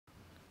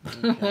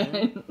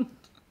Okay.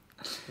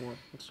 What?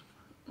 What's so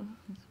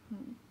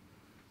funny?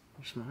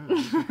 You're smiling.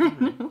 It's so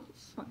funny.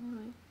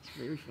 Smiling. It's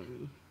very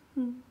funny.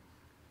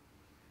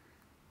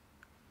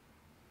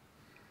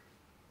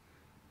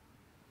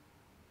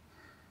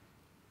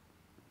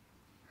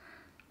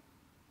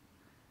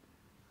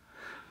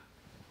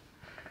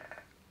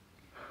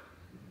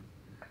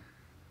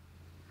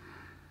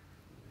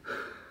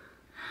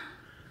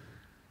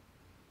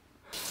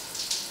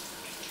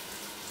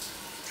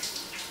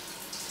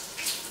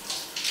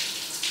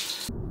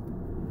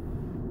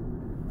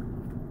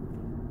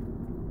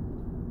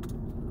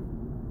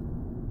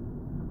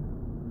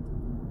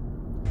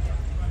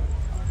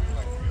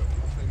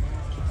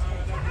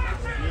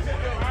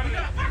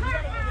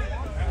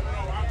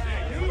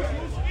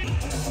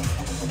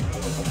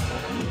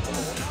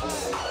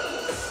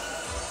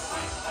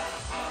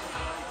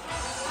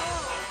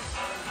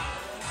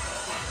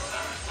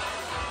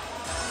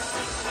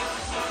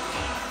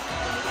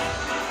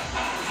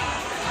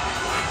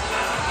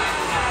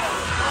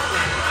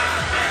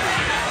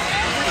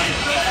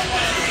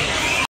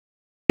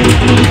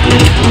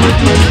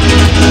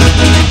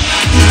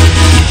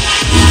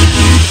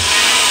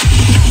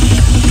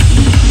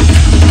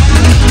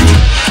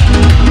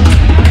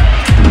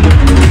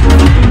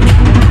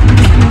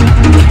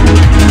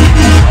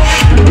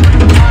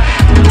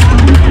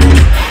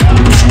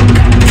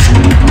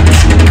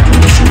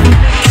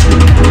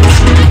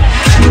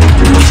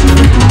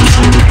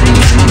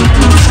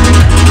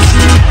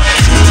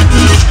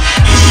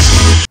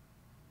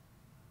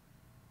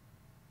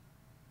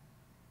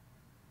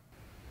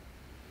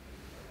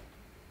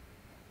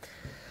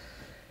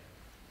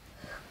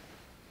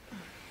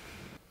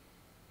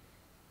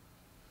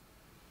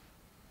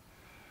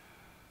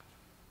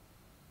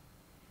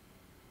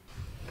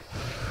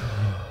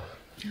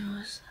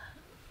 What's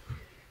that?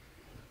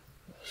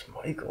 It's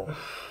Michael.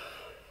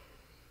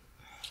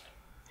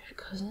 Your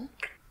cousin?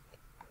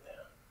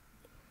 Yeah.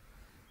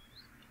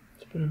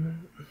 It's been a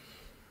minute.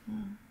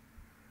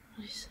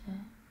 What did he say?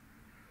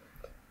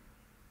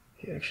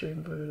 He actually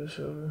invited us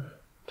over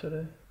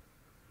today.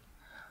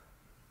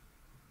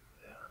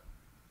 Yeah.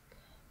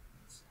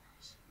 That's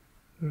nice.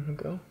 You wanna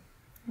go?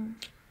 Yeah.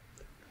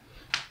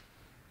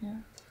 Yeah.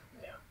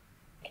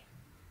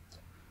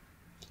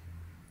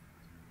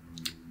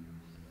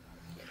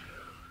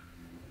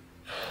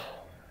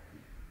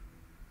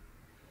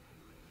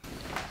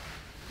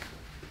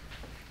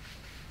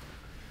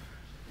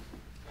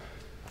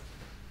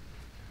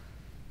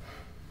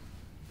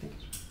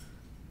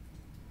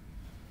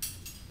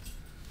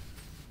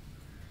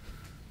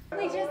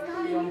 We just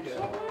got in.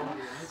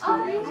 Oh,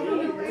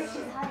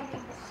 she's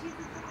hiding. She's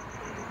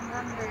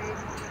numbered.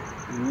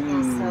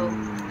 Yeah, so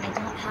I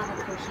don't have a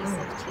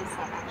cohesive tea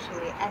set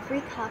actually.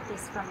 Every cup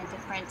is from a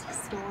different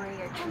story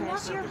or trip.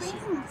 What's your ring?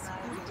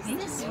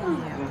 This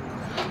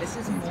one. This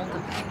is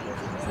moldable.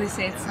 So they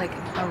say it's like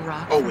a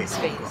rock from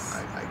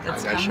space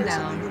that's come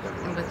down,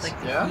 and with like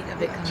the heat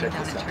of it coming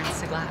down, it turns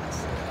to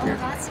glass. Oh,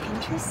 that's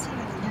interesting.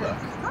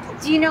 Oh,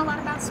 do you know a lot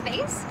about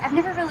space? I've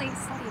never really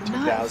studied. No,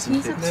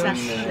 he's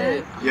obsessed with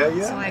it. Yeah.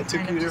 So I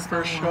took kind you of to your just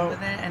first fell along show.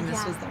 with it, and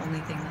this was the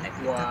only thing that I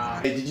picked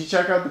up. Hey, did you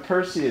check out the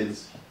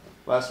Perseus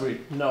last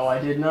week? No, I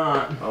did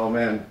not. Oh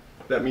man,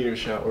 that meteor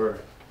shower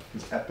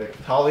was epic.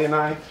 Holly and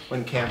I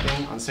went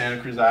camping on Santa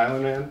Cruz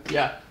Island, man.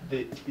 Yeah.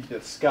 The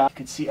sky, you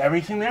could see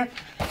everything there,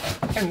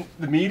 and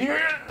the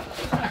meteors.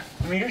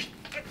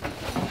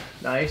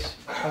 Nice.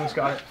 Almost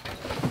got it.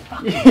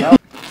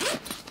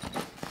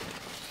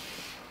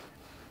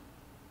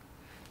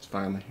 It's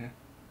finally here.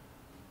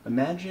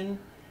 Imagine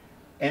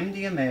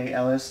MDMA,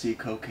 LSD,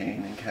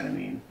 cocaine, and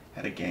ketamine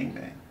had a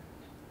gangbang.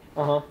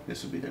 Uh-huh.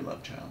 This would be their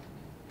love child.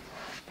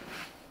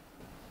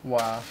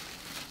 Wow.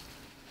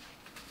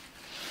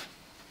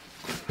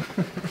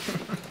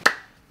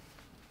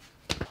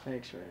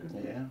 Thanks,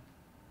 man. Yeah.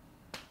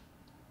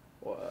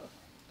 Wow.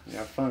 You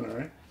have fun, all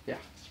right? Yeah.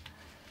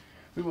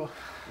 We will.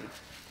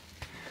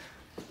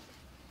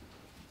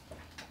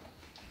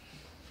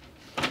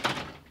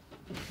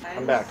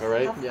 I'm back, all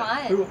right? Have Yeah.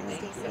 fun. We will. Stay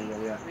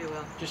safe. Yeah. We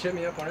will. Just hit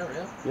me up whenever,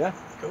 yeah? Yeah.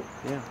 Cool.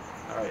 Yeah.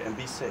 All right, and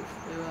be safe.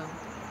 We will.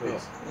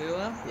 Please. We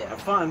will. Yeah.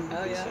 Have fun.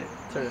 Oh, be yeah. safe.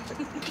 Terrific.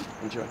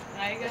 Enjoy.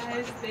 Hi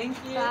guys, thank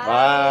you.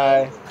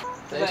 Bye.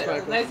 Thanks,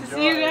 Michael. Nice to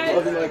see you guys.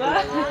 Love you, Michael.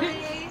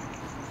 Bye.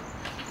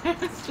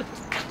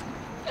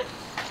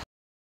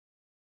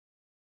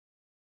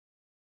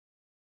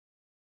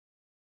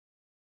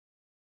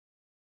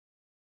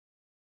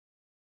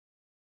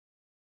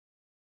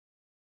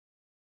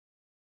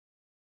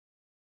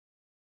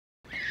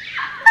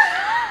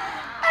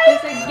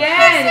 This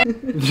again.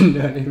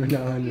 Not even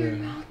on Your you.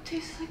 mouth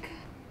tastes like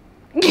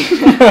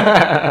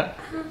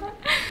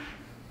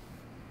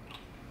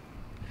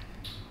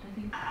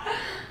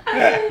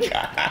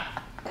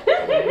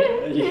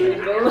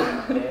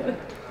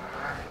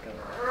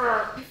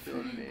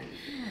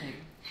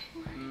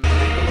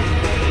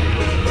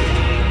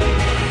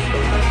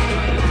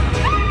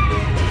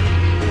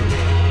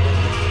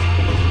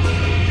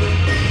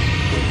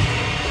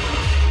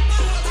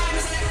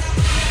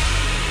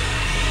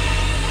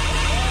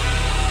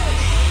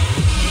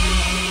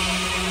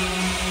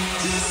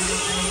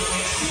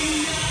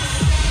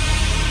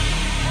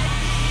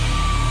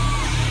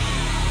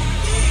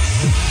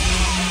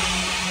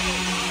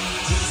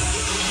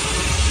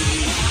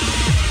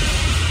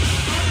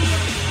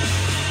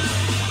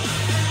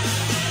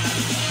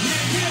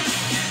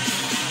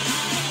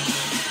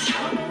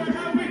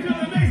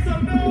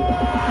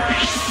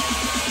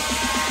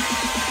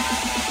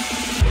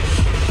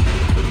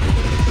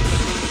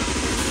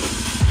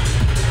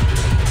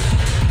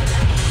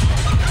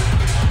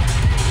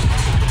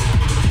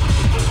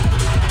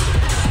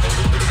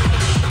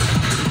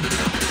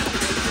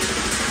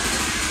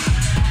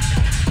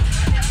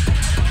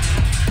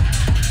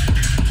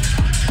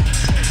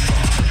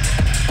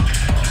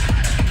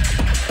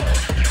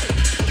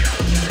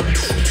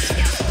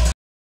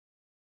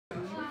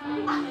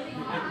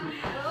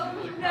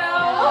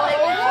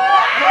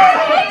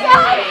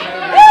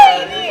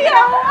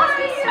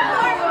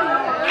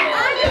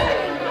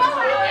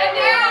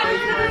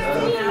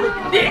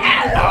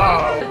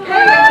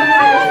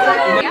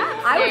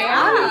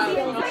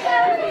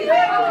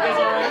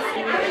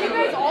you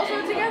guys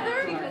also together?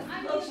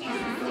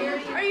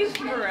 Are you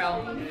for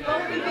real?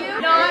 Both of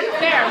you? Not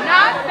fair,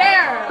 not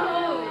fair!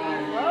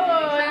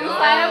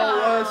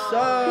 What's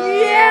up?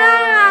 Yeah!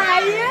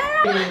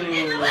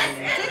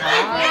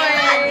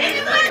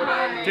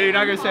 Dude, you're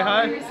not gonna say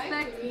hi?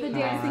 Respect the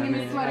dancing in the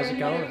sweater. How's it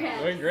going?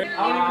 Going great. That's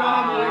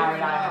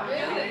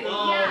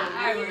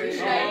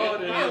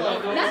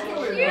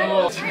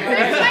cute! I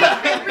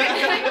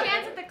ripped my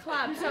pants at the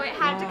club, so it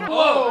had to come.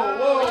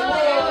 Whoa!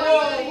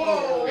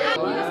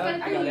 I'm just gonna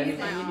put these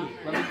my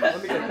Let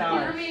me get down.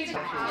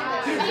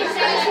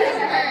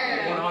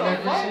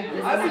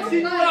 I haven't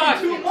seen you in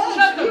 2 months.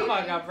 Shut the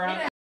fuck up,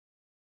 bro.